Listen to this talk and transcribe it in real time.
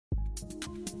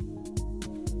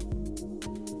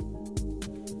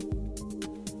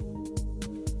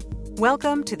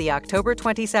Welcome to the October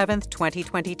 27th,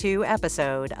 2022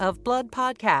 episode of Blood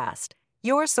Podcast,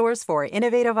 your source for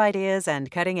innovative ideas and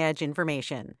cutting-edge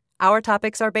information. Our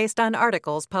topics are based on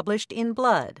articles published in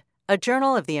Blood, a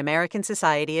journal of the American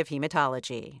Society of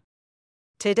Hematology.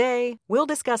 Today, we'll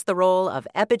discuss the role of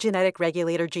epigenetic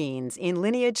regulator genes in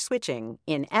lineage switching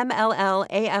in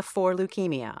MLL-AF4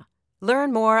 leukemia.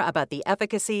 Learn more about the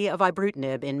efficacy of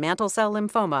ibrutinib in mantle cell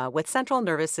lymphoma with central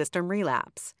nervous system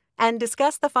relapse, and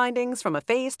discuss the findings from a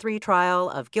Phase 3 trial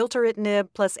of gilteritinib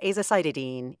plus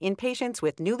azacitidine in patients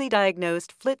with newly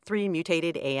diagnosed FLT3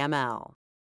 mutated AML.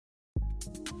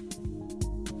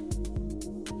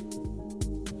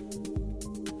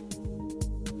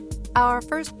 Our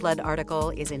first Blood article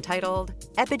is entitled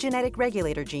Epigenetic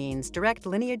Regulator Genes Direct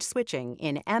Lineage Switching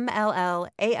in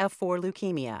MLL-AF4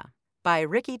 Leukemia by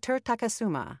Riki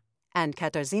Takasuma and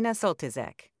Katarzyna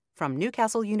Soltysek from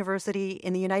Newcastle University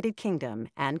in the United Kingdom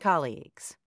and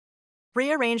colleagues.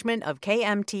 Rearrangement of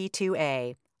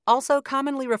KMT2A, also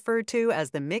commonly referred to as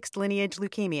the mixed lineage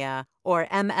leukemia or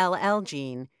MLL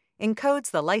gene, encodes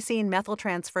the lysine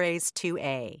methyltransferase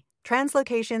 2A.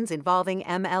 Translocations involving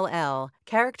MLL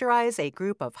characterize a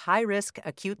group of high-risk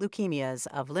acute leukemias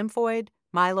of lymphoid,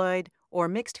 myeloid, or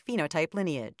mixed phenotype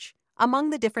lineage. Among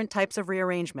the different types of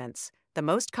rearrangements, the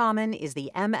most common is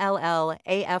the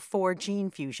MLL-AF4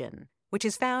 gene fusion, which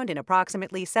is found in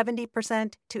approximately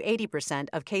 70% to 80%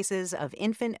 of cases of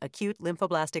infant acute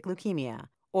lymphoblastic leukemia,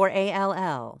 or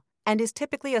ALL, and is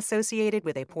typically associated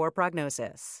with a poor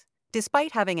prognosis.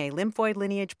 Despite having a lymphoid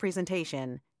lineage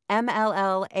presentation,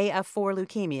 MLL-AF4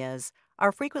 leukemias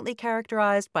are frequently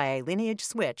characterized by a lineage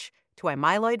switch to a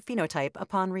myeloid phenotype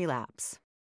upon relapse.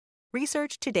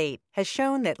 Research to date has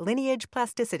shown that lineage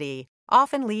plasticity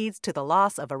often leads to the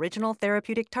loss of original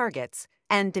therapeutic targets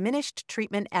and diminished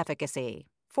treatment efficacy.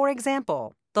 For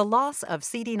example, the loss of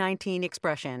CD19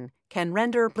 expression can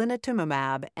render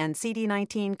blinatumomab and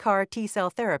CD19 CAR T-cell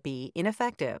therapy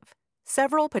ineffective.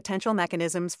 Several potential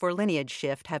mechanisms for lineage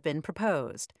shift have been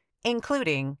proposed,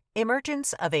 including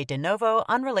emergence of a de novo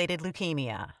unrelated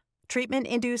leukemia,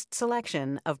 treatment-induced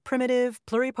selection of primitive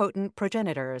pluripotent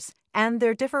progenitors and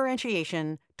their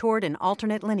differentiation toward an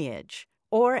alternate lineage,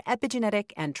 or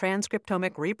epigenetic and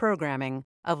transcriptomic reprogramming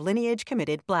of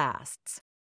lineage-committed blasts.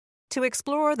 To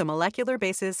explore the molecular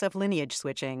basis of lineage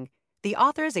switching, the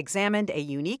authors examined a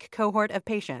unique cohort of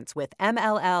patients with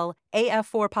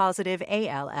MLL-AF4-positive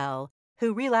ALL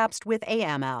who relapsed with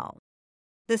AML.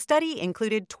 The study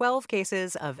included 12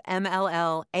 cases of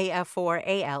MLL-AF4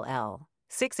 ALL,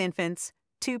 6 infants,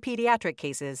 2 pediatric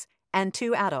cases, and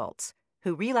 2 adults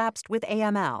who relapsed with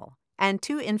AML, and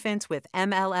 2 infants with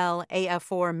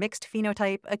MLL-AF4 mixed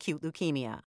phenotype acute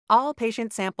leukemia. All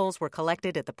patient samples were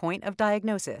collected at the point of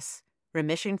diagnosis,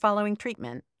 remission following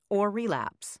treatment, or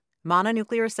relapse.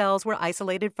 Mononuclear cells were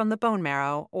isolated from the bone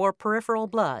marrow or peripheral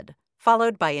blood,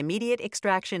 followed by immediate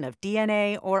extraction of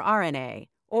DNA or RNA,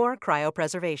 or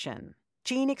cryopreservation.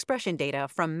 Gene expression data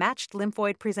from matched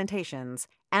lymphoid presentations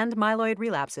and myeloid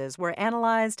relapses were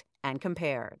analyzed and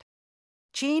compared.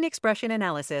 Gene expression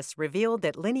analysis revealed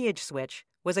that lineage switch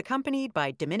was accompanied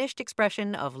by diminished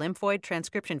expression of lymphoid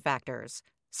transcription factors,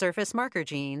 surface marker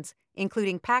genes,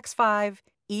 including PAX5,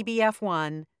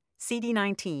 EBF1,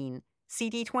 CD19,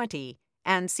 CD20,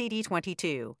 and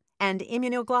CD22, and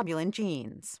immunoglobulin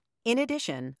genes. In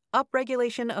addition,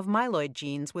 upregulation of myeloid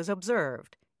genes was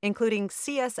observed, including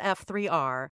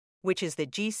CSF3R, which is the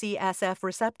GCSF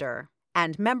receptor,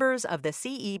 and members of the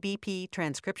CEBP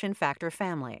transcription factor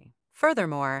family.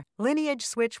 Furthermore, lineage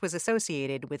switch was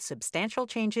associated with substantial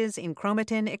changes in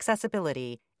chromatin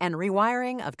accessibility and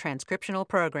rewiring of transcriptional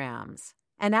programs.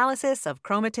 Analysis of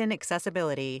chromatin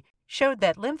accessibility showed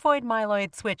that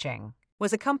lymphoid-myeloid switching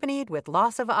was accompanied with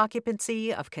loss of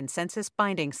occupancy of consensus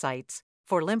binding sites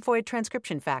for lymphoid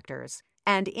transcription factors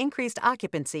and increased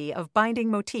occupancy of binding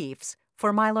motifs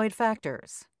for myeloid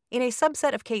factors. In a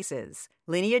subset of cases,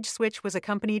 lineage switch was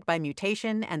accompanied by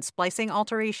mutation and splicing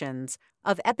alterations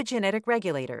of epigenetic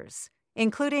regulators,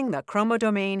 including the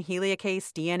chromodomain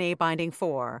heliocase DNA binding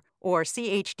 4, or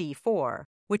CHD4,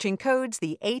 which encodes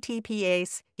the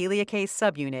ATPase heliocase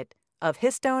subunit of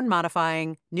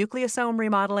histone-modifying nucleosome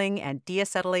remodeling and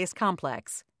deacetylase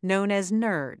complex, known as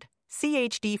NERD.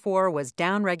 CHD4 was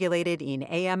downregulated in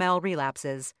AML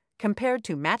relapses compared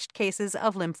to matched cases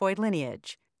of lymphoid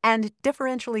lineage, and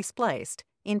differentially spliced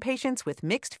in patients with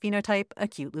mixed phenotype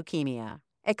acute leukemia.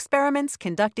 Experiments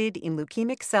conducted in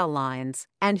leukemic cell lines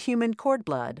and human cord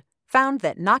blood found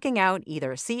that knocking out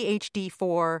either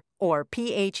CHD4 or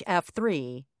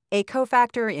PHF3, a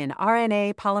cofactor in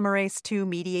RNA polymerase II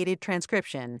mediated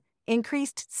transcription,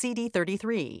 increased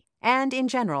CD33, and in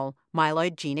general,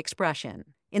 myeloid gene expression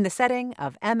in the setting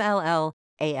of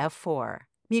MLL-AF4.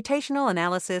 Mutational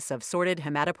analysis of sorted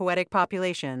hematopoietic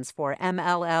populations for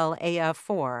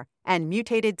MLL-AF4 and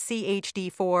mutated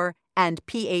CHD4 and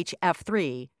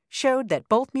PHF3 showed that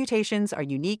both mutations are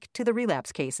unique to the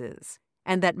relapse cases,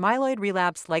 and that myeloid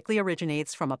relapse likely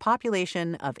originates from a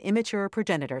population of immature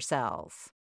progenitor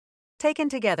cells. Taken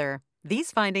together,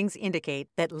 these findings indicate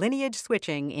that lineage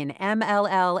switching in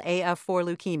MLL-AF4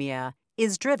 leukemia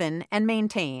is driven and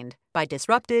maintained by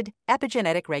disrupted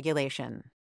epigenetic regulation.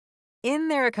 In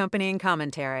their accompanying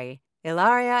commentary,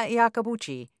 Ilaria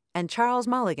Iacobucci and Charles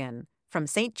Mulligan from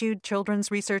St. Jude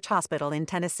Children's Research Hospital in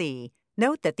Tennessee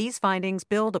note that these findings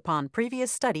build upon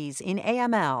previous studies in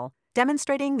AML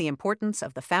demonstrating the importance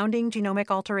of the founding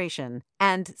genomic alteration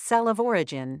and cell of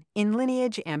origin in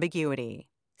lineage ambiguity.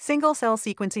 Single-cell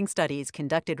sequencing studies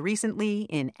conducted recently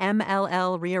in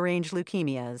MLL-rearranged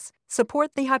leukemias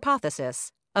support the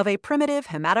hypothesis of a primitive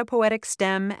hematopoietic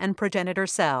stem and progenitor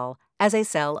cell as a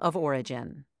cell of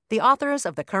origin. The authors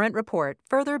of the current report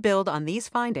further build on these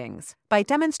findings by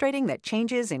demonstrating that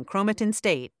changes in chromatin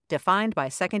state, defined by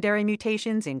secondary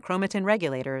mutations in chromatin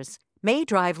regulators, may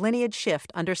drive lineage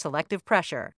shift under selective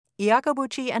pressure.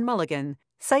 Iacobucci and Mulligan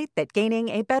cite that gaining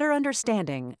a better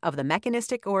understanding of the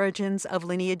mechanistic origins of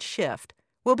lineage shift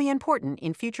will be important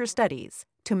in future studies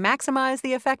to maximize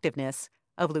the effectiveness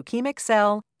of leukemic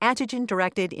cell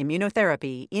antigen-directed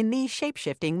immunotherapy in these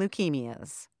shape-shifting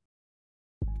leukemias.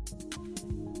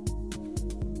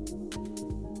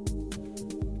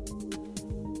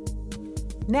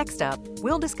 Next up,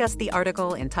 we'll discuss the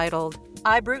article entitled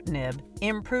Ibrutinib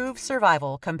Improves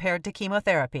Survival Compared to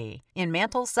Chemotherapy in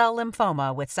Mantle Cell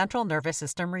Lymphoma with Central Nervous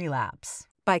System Relapse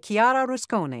by Chiara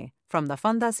Rusconi from the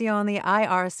Fondazione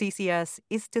IRCCS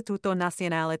Istituto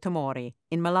Nazionale Tumori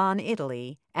in Milan,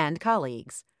 Italy, and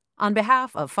colleagues, on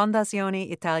behalf of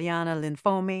Fondazione Italiana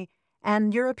Linfomi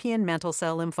and European Mantle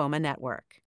Cell Lymphoma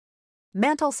Network.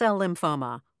 Mantle cell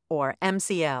lymphoma, or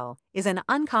MCL, is an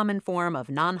uncommon form of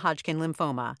non-Hodgkin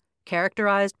lymphoma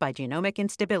characterized by genomic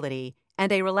instability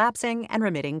and a relapsing and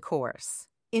remitting course.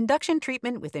 Induction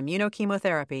treatment with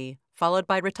immunochemotherapy, followed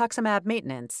by rituximab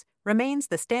maintenance, remains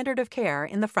the standard of care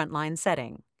in the frontline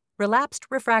setting. Relapsed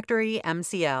refractory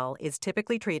MCL is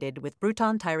typically treated with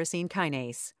Bruton tyrosine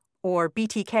kinase, or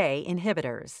BTK,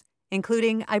 inhibitors,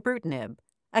 including ibrutinib,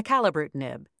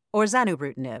 acalabrutinib, or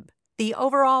zanubrutinib. The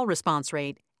overall response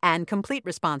rate and complete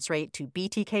response rate to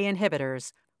BTK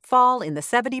inhibitors fall in the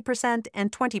 70%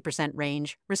 and 20%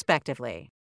 range,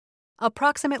 respectively.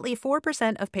 Approximately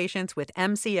 4% of patients with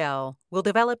MCL will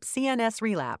develop CNS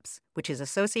relapse, which is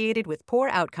associated with poor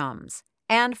outcomes,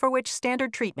 and for which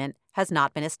standard treatment has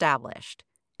not been established.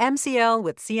 MCL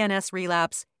with CNS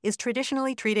relapse is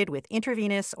traditionally treated with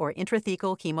intravenous or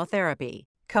intrathecal chemotherapy,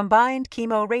 combined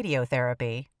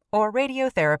chemoradiotherapy, or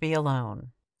radiotherapy alone.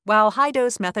 While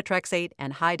high-dose methotrexate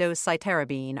and high-dose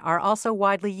cytarabine are also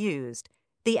widely used,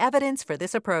 the evidence for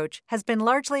this approach has been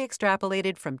largely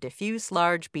extrapolated from diffuse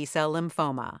large B-cell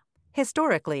lymphoma.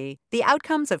 Historically, the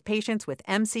outcomes of patients with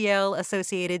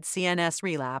MCL-associated CNS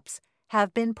relapse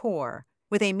have been poor,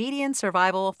 with a median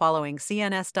survival following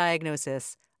CNS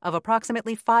diagnosis of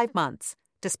approximately 5 months,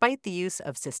 despite the use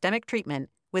of systemic treatment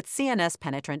with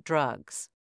CNS-penetrant drugs.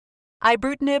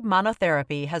 Ibrutinib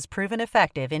monotherapy has proven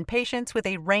effective in patients with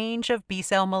a range of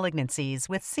B-cell malignancies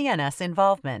with CNS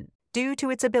involvement due to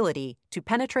its ability to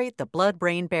penetrate the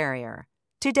blood-brain barrier.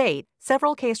 To date,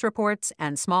 several case reports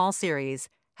and small series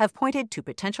have pointed to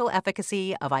potential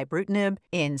efficacy of ibrutinib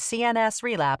in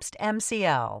CNS-relapsed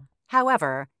MCL.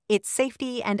 However, its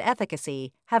safety and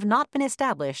efficacy have not been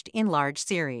established in large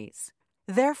series.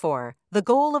 Therefore, the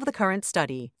goal of the current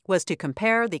study was to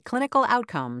compare the clinical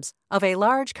outcomes of a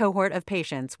large cohort of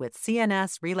patients with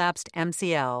CNS-relapsed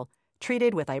MCL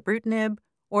treated with ibrutinib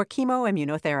or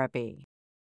chemoimmunotherapy.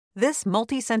 This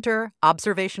multi-center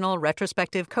observational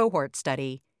retrospective cohort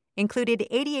study included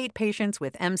 88 patients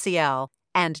with MCL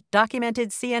and documented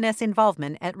CNS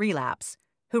involvement at relapse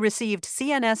who received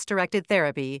CNS-directed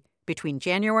therapy between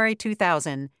January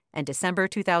 2000 and December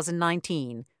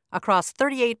 2019 across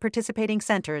 38 participating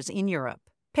centers in Europe.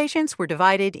 Patients were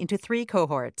divided into 3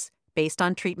 cohorts based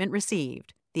on treatment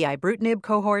received. The ibrutinib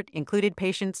cohort included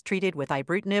patients treated with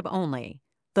ibrutinib only.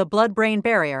 The blood-brain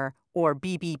barrier, or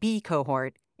BBB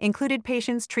cohort, included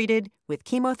patients treated with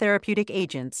chemotherapeutic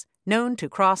agents known to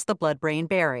cross the blood-brain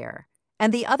barrier.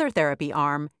 And the other therapy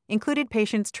arm included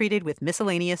patients treated with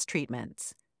miscellaneous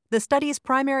treatments. The study's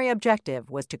primary objective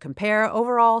was to compare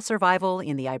overall survival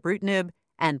in the ibrutinib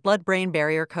and blood-brain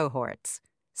barrier cohorts.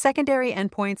 Secondary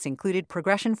endpoints included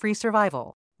progression-free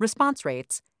survival, response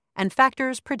rates, and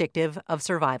factors predictive of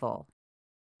survival.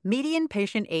 Median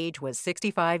patient age was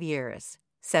 65 years.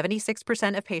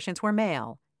 76% of patients were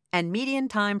male, and median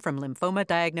time from lymphoma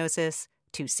diagnosis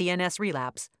to CNS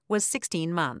relapse was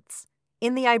 16 months.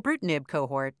 In the ibrutinib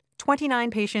cohort,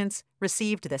 29 patients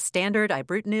received the standard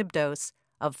ibrutinib dose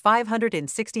of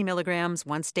 560 milligrams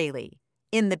once daily.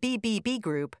 In the BBB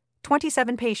group,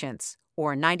 27 patients,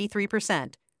 or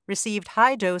 93%, received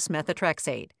high-dose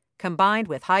methotrexate, combined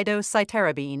with high-dose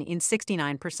cytarabine in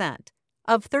 69%.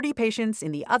 Of 30 patients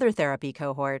in the other therapy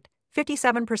cohort,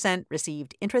 57%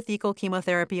 received intrathecal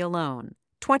chemotherapy alone,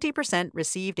 20%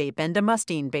 received a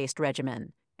bendamustine-based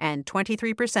regimen, and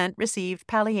 23% received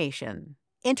palliation.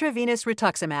 Intravenous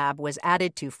rituximab was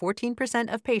added to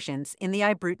 14% of patients in the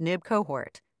ibrutinib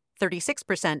cohort,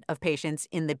 36% of patients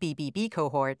in the BBB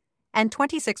cohort, and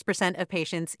 26% of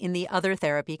patients in the other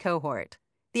therapy cohort.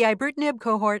 The ibrutinib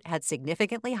cohort had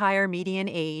significantly higher median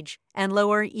age and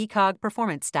lower ECOG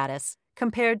performance status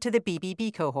compared to the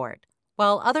BBB cohort,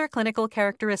 while other clinical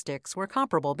characteristics were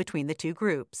comparable between the two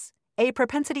groups. A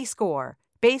propensity score,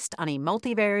 based on a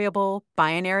multivariable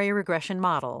binary regression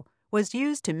model, was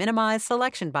used to minimize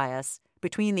selection bias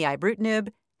between the ibrutinib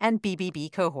and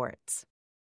BBB cohorts.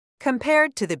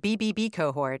 Compared to the BBB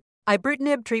cohort,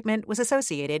 ibrutinib treatment was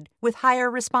associated with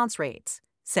higher response rates,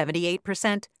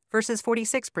 78% versus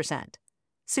 46%,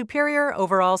 superior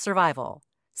overall survival,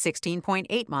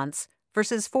 16.8 months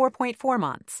versus 4.4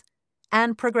 months,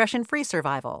 and progression-free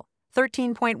survival,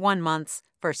 13.1 months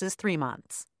versus 3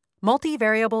 months.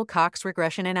 Multivariable Cox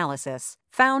regression analysis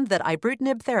found that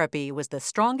ibrutinib therapy was the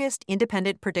strongest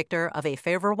independent predictor of a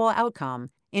favorable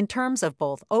outcome in terms of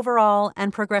both overall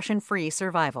and progression-free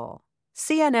survival.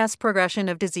 CNS progression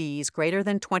of disease greater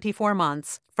than 24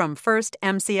 months from first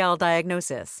MCL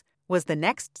diagnosis was the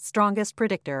next strongest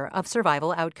predictor of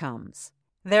survival outcomes.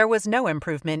 There was no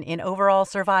improvement in overall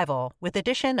survival with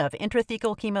addition of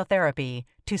intrathecal chemotherapy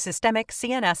to systemic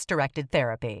CNS-directed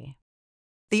therapy.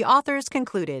 The authors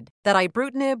concluded that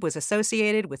ibrutinib was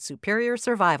associated with superior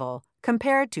survival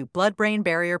compared to blood-brain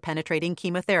barrier penetrating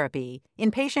chemotherapy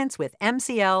in patients with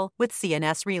MCL with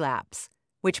CNS relapse,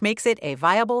 which makes it a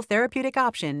viable therapeutic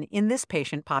option in this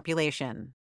patient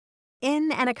population.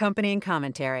 In an accompanying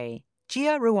commentary,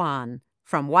 Jia Ruan,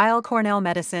 from Weill Cornell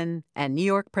Medicine and New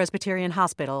York Presbyterian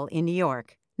Hospital in New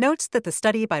York, notes that the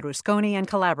study by Rusconi and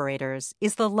collaborators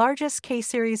is the largest case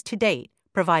series to date,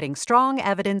 providing strong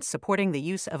evidence supporting the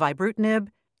use of ibrutinib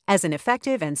as an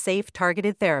effective and safe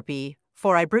targeted therapy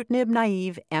for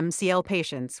ibrutinib-naive MCL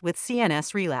patients with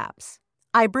CNS relapse.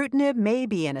 Ibrutinib may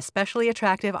be an especially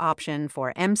attractive option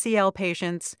for MCL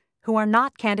patients who are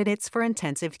not candidates for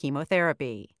intensive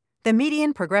chemotherapy. The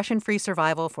median progression-free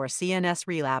survival for CNS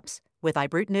relapse with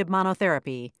ibrutinib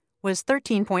monotherapy was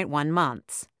 13.1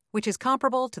 months, which is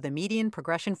comparable to the median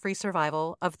progression-free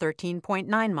survival of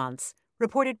 13.9 months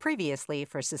reported previously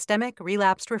for systemic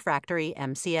relapsed refractory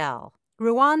MCL.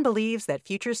 Ruan believes that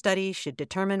future studies should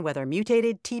determine whether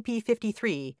mutated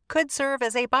TP53 could serve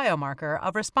as a biomarker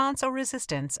of response or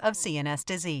resistance of CNS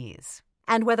disease,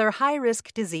 and whether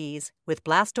high-risk disease with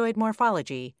blastoid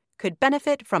morphology could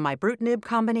benefit from ibrutinib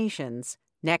combinations,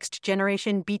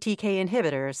 next-generation BTK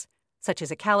inhibitors, such as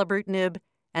acalabrutinib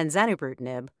and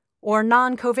zanubrutinib, or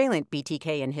non-covalent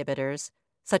BTK inhibitors,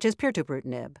 such as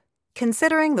pirtobrutinib.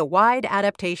 Considering the wide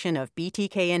adaptation of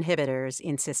BTK inhibitors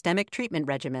in systemic treatment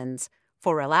regimens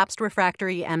for relapsed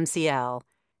refractory MCL,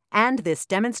 and this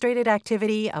demonstrated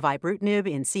activity of ibrutinib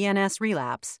in CNS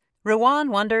relapse, Ruan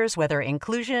wonders whether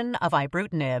inclusion of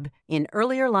ibrutinib in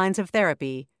earlier lines of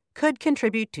therapy could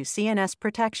contribute to CNS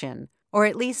protection or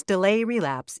at least delay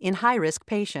relapse in high-risk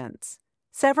patients.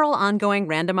 Several ongoing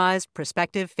randomized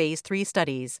prospective Phase 3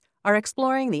 studies are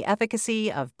exploring the efficacy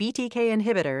of BTK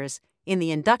inhibitors in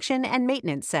the induction and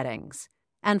maintenance settings,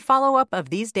 and follow-up of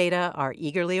these data are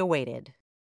eagerly awaited.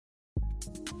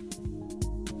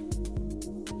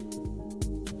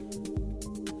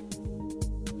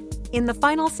 In the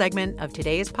final segment of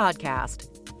today's podcast,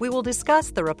 we will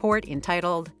discuss the report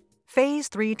entitled Phase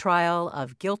 3 Trial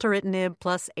of gilteritinib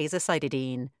plus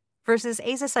azacitidine versus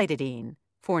azacitidine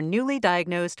for newly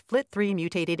diagnosed FLT3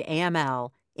 mutated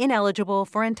AML ineligible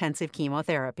for intensive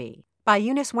chemotherapy by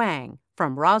Eunice Wang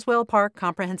from Roswell Park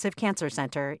Comprehensive Cancer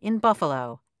Center in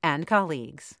Buffalo and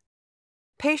colleagues.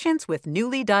 Patients with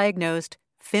newly diagnosed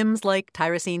FIMS-like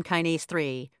tyrosine kinase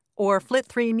 3 or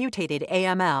FLT3 mutated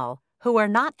AML who are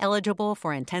not eligible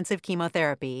for intensive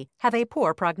chemotherapy have a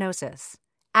poor prognosis.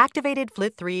 Activated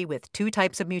FLT3 with two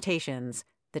types of mutations,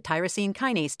 the tyrosine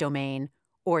kinase domain,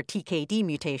 or TKD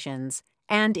mutations,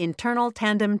 and internal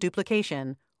tandem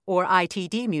duplication, or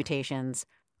ITD mutations,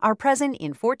 are present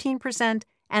in 14%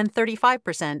 and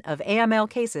 35% of AML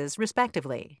cases,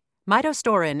 respectively.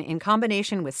 Midostaurin, in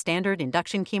combination with standard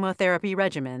induction chemotherapy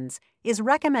regimens, is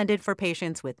recommended for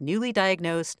patients with newly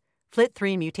diagnosed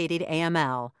FLT3-mutated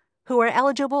AML who are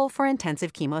eligible for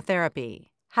intensive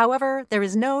chemotherapy. However, there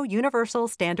is no universal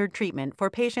standard treatment for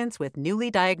patients with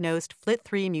newly diagnosed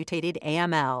FLT3-mutated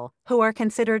AML who are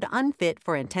considered unfit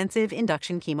for intensive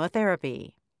induction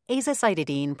chemotherapy.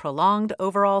 Azacitidine prolonged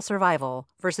overall survival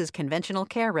versus conventional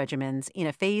care regimens in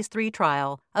a Phase 3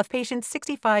 trial of patients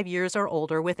 65 years or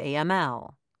older with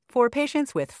AML. For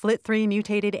patients with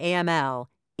FLT3-mutated AML,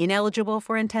 ineligible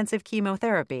for intensive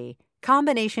chemotherapy,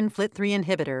 combination FLT3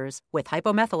 inhibitors with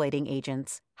hypomethylating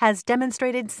agents has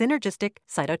demonstrated synergistic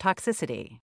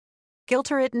cytotoxicity.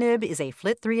 Gilteritinib is a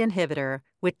FLT3 inhibitor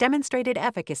with demonstrated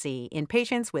efficacy in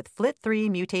patients with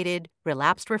FLT3-mutated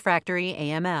relapsed refractory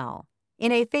AML.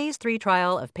 In a Phase 3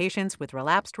 trial of patients with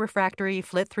relapsed refractory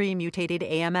FLT3-mutated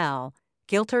AML,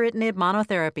 gilteritinib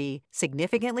monotherapy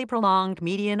significantly prolonged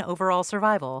median overall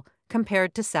survival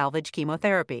compared to salvage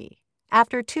chemotherapy.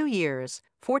 After 2 years,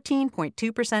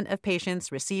 14.2% of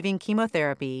patients receiving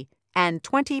chemotherapy and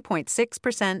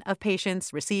 20.6% of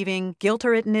patients receiving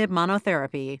gilteritinib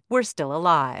monotherapy were still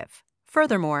alive.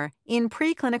 Furthermore, in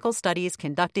preclinical studies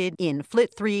conducted in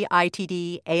FLT3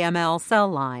 ITD AML cell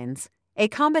lines, a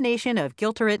combination of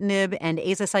gilteritinib and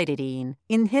azacitidine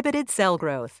inhibited cell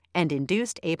growth and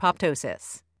induced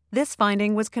apoptosis. This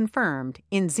finding was confirmed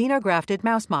in xenografted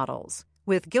mouse models,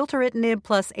 with gilteritinib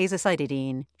plus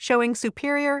azacitidine showing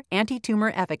superior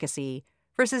anti-tumor efficacy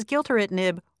versus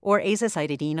gilteritinib or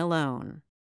azacitidine alone.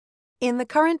 In the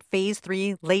current Phase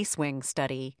 3 LACE-WING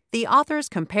study, the authors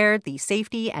compared the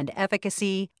safety and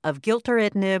efficacy of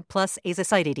gilteritinib plus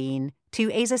azacitidine to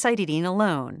azacitidine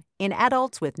alone in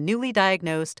adults with newly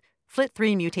diagnosed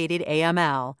FLT3-mutated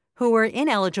AML who were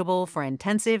ineligible for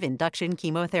intensive induction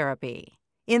chemotherapy.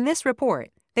 In this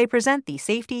report, they present the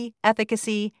safety,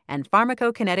 efficacy, and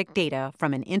pharmacokinetic data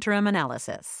from an interim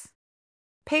analysis.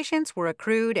 Patients were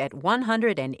accrued at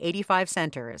 185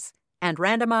 centers and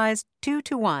randomized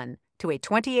 2-to-1 to a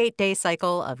 28-day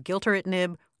cycle of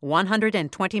gilteritinib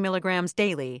 120 milligrams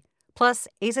daily plus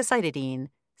azacitidine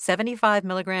 75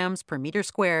 milligrams per meter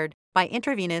squared by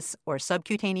intravenous or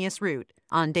subcutaneous route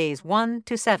on days 1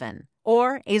 to 7,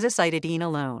 or azacitidine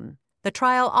alone. The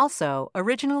trial also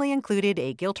originally included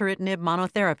a gilteritinib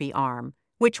monotherapy arm,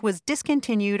 which was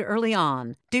discontinued early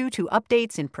on due to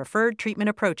updates in preferred treatment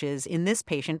approaches in this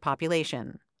patient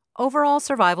population. Overall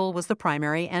survival was the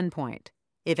primary endpoint.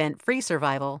 Event-free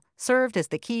survival served as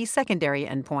the key secondary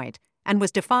endpoint and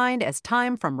was defined as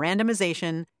time from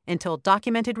randomization until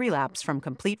documented relapse from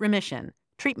complete remission,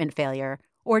 treatment failure,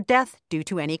 or death due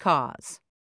to any cause.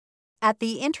 At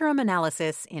the interim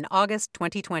analysis in August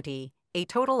 2020, a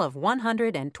total of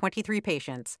 123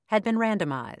 patients had been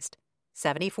randomized,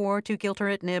 74 to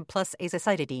gilteritinib plus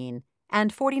azacitidine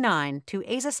and 49 to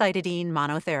azacitidine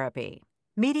monotherapy.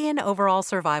 Median overall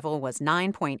survival was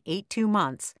 9.82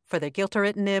 months for the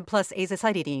gilteritinib plus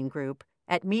azacitidine group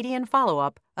at median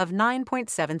follow-up of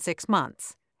 9.76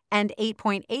 months, and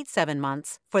 8.87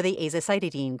 months for the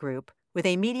azacitidine group with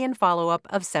a median follow-up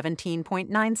of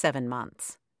 17.97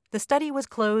 months. The study was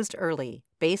closed early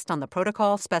based on the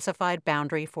protocol-specified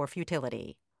boundary for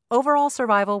futility. Overall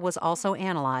survival was also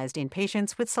analyzed in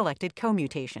patients with selected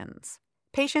co-mutations.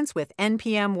 Patients with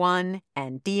NPM1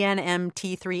 and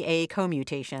DNMT3A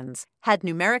co-mutations had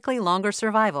numerically longer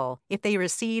survival if they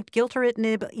received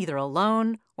gilteritinib either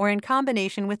alone or in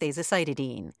combination with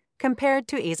azacitidine, compared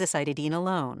to azacitidine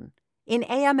alone. In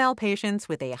AML patients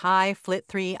with a high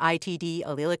FLT3 ITD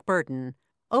allelic burden,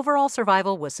 overall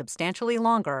survival was substantially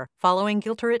longer following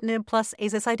gilteritinib plus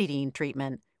azacitidine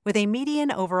treatment, with a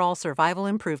median overall survival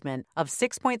improvement of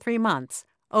 6.3 months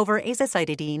over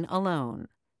azacitidine alone.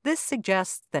 This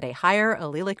suggests that a higher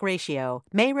allelic ratio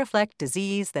may reflect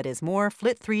disease that is more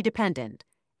FLT3 dependent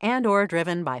and/or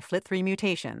driven by FLT3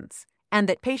 mutations, and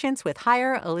that patients with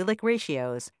higher allelic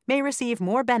ratios may receive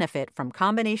more benefit from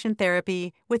combination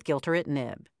therapy with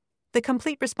gilteritinib. The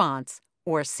complete response,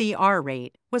 or CR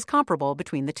rate, was comparable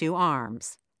between the two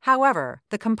arms. However,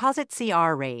 the composite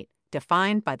CR rate,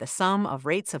 defined by the sum of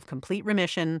rates of complete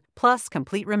remission plus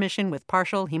complete remission with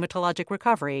partial hematologic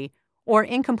recovery, or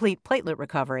incomplete platelet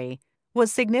recovery,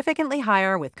 was significantly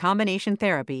higher with combination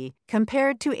therapy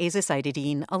compared to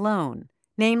azacitidine alone,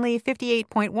 namely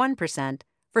 58.1%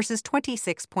 versus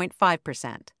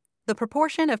 26.5%. The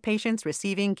proportion of patients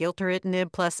receiving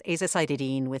gilteritinib plus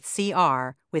azacitidine with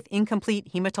CR with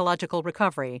incomplete hematological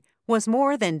recovery was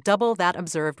more than double that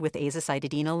observed with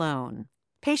azacitidine alone.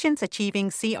 Patients achieving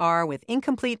CR with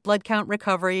incomplete blood count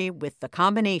recovery with the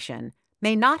combination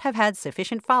may not have had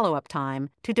sufficient follow-up time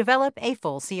to develop a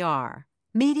full CR.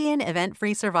 Median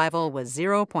event-free survival was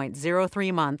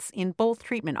 0.03 months in both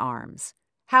treatment arms.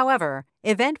 However,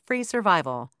 event-free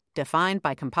survival, defined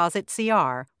by composite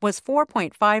CR, was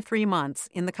 4.53 months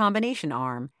in the combination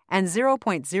arm and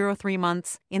 0.03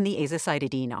 months in the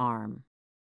azacitidine arm.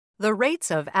 The rates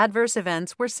of adverse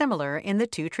events were similar in the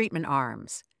two treatment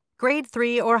arms. Grade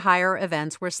 3 or higher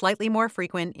events were slightly more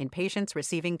frequent in patients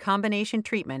receiving combination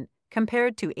treatment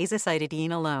compared to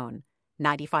azacitidine alone,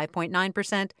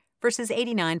 95.9% versus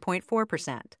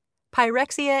 89.4%.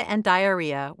 Pyrexia and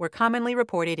diarrhea were commonly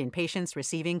reported in patients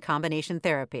receiving combination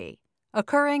therapy,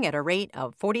 occurring at a rate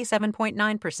of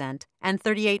 47.9% and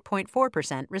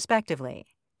 38.4% respectively.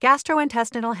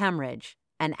 Gastrointestinal hemorrhage,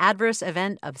 an adverse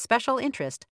event of special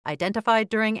interest identified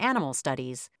during animal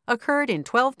studies, occurred in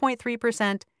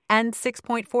 12.3% and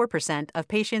 6.4% of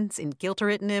patients in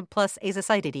gilteritinib plus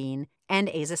azacitidine and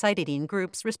azacitidine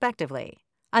groups respectively.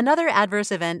 Another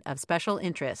adverse event of special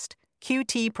interest,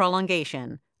 QT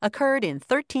prolongation, occurred in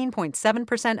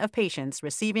 13.7% of patients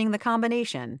receiving the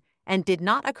combination and did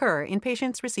not occur in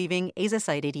patients receiving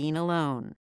azacitidine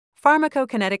alone.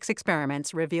 Pharmacokinetics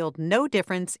experiments revealed no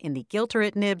difference in the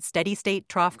gilteritinib steady-state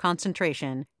trough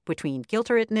concentration between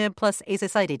gilteritinib plus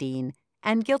azacitidine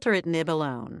and gilteritinib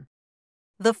alone.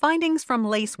 The findings from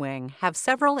LACEWING have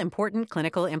several important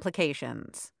clinical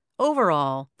implications.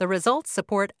 Overall, the results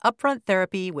support upfront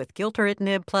therapy with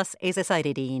gilteritinib plus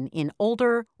azacitidine in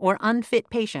older or unfit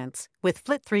patients with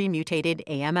FLT3 mutated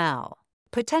AML.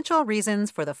 Potential reasons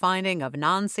for the finding of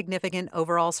non-significant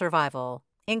overall survival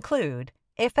include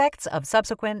effects of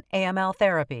subsequent AML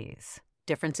therapies,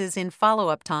 differences in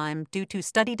follow-up time due to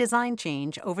study design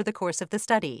change over the course of the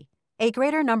study, a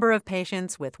greater number of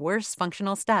patients with worse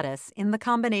functional status in the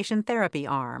combination therapy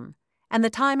arm, and the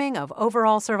timing of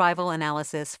overall survival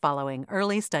analysis following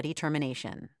early study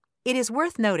termination. It is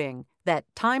worth noting that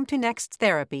time to next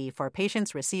therapy for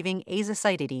patients receiving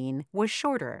azacitidine was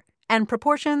shorter, and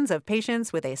proportions of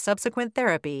patients with a subsequent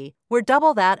therapy were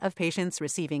double that of patients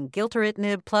receiving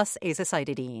gilteritinib plus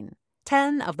azacitidine.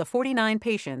 10 of the 49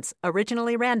 patients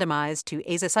originally randomized to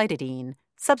azacitidine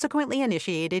subsequently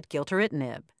initiated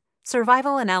gilteritinib.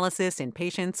 Survival analysis in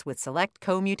patients with select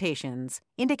co-mutations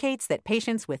indicates that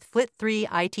patients with FLT3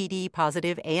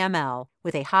 ITD-positive AML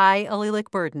with a high allelic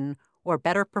burden or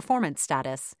better performance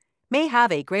status may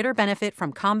have a greater benefit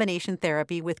from combination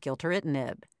therapy with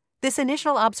gilteritinib. This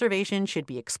initial observation should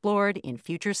be explored in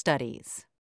future studies.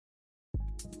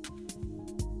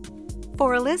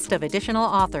 For a list of additional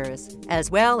authors, as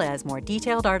well as more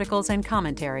detailed articles and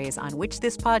commentaries on which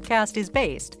this podcast is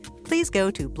based, please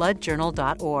go to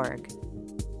bloodjournal.org.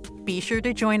 Be sure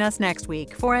to join us next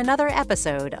week for another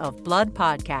episode of Blood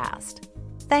Podcast.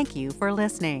 Thank you for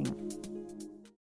listening.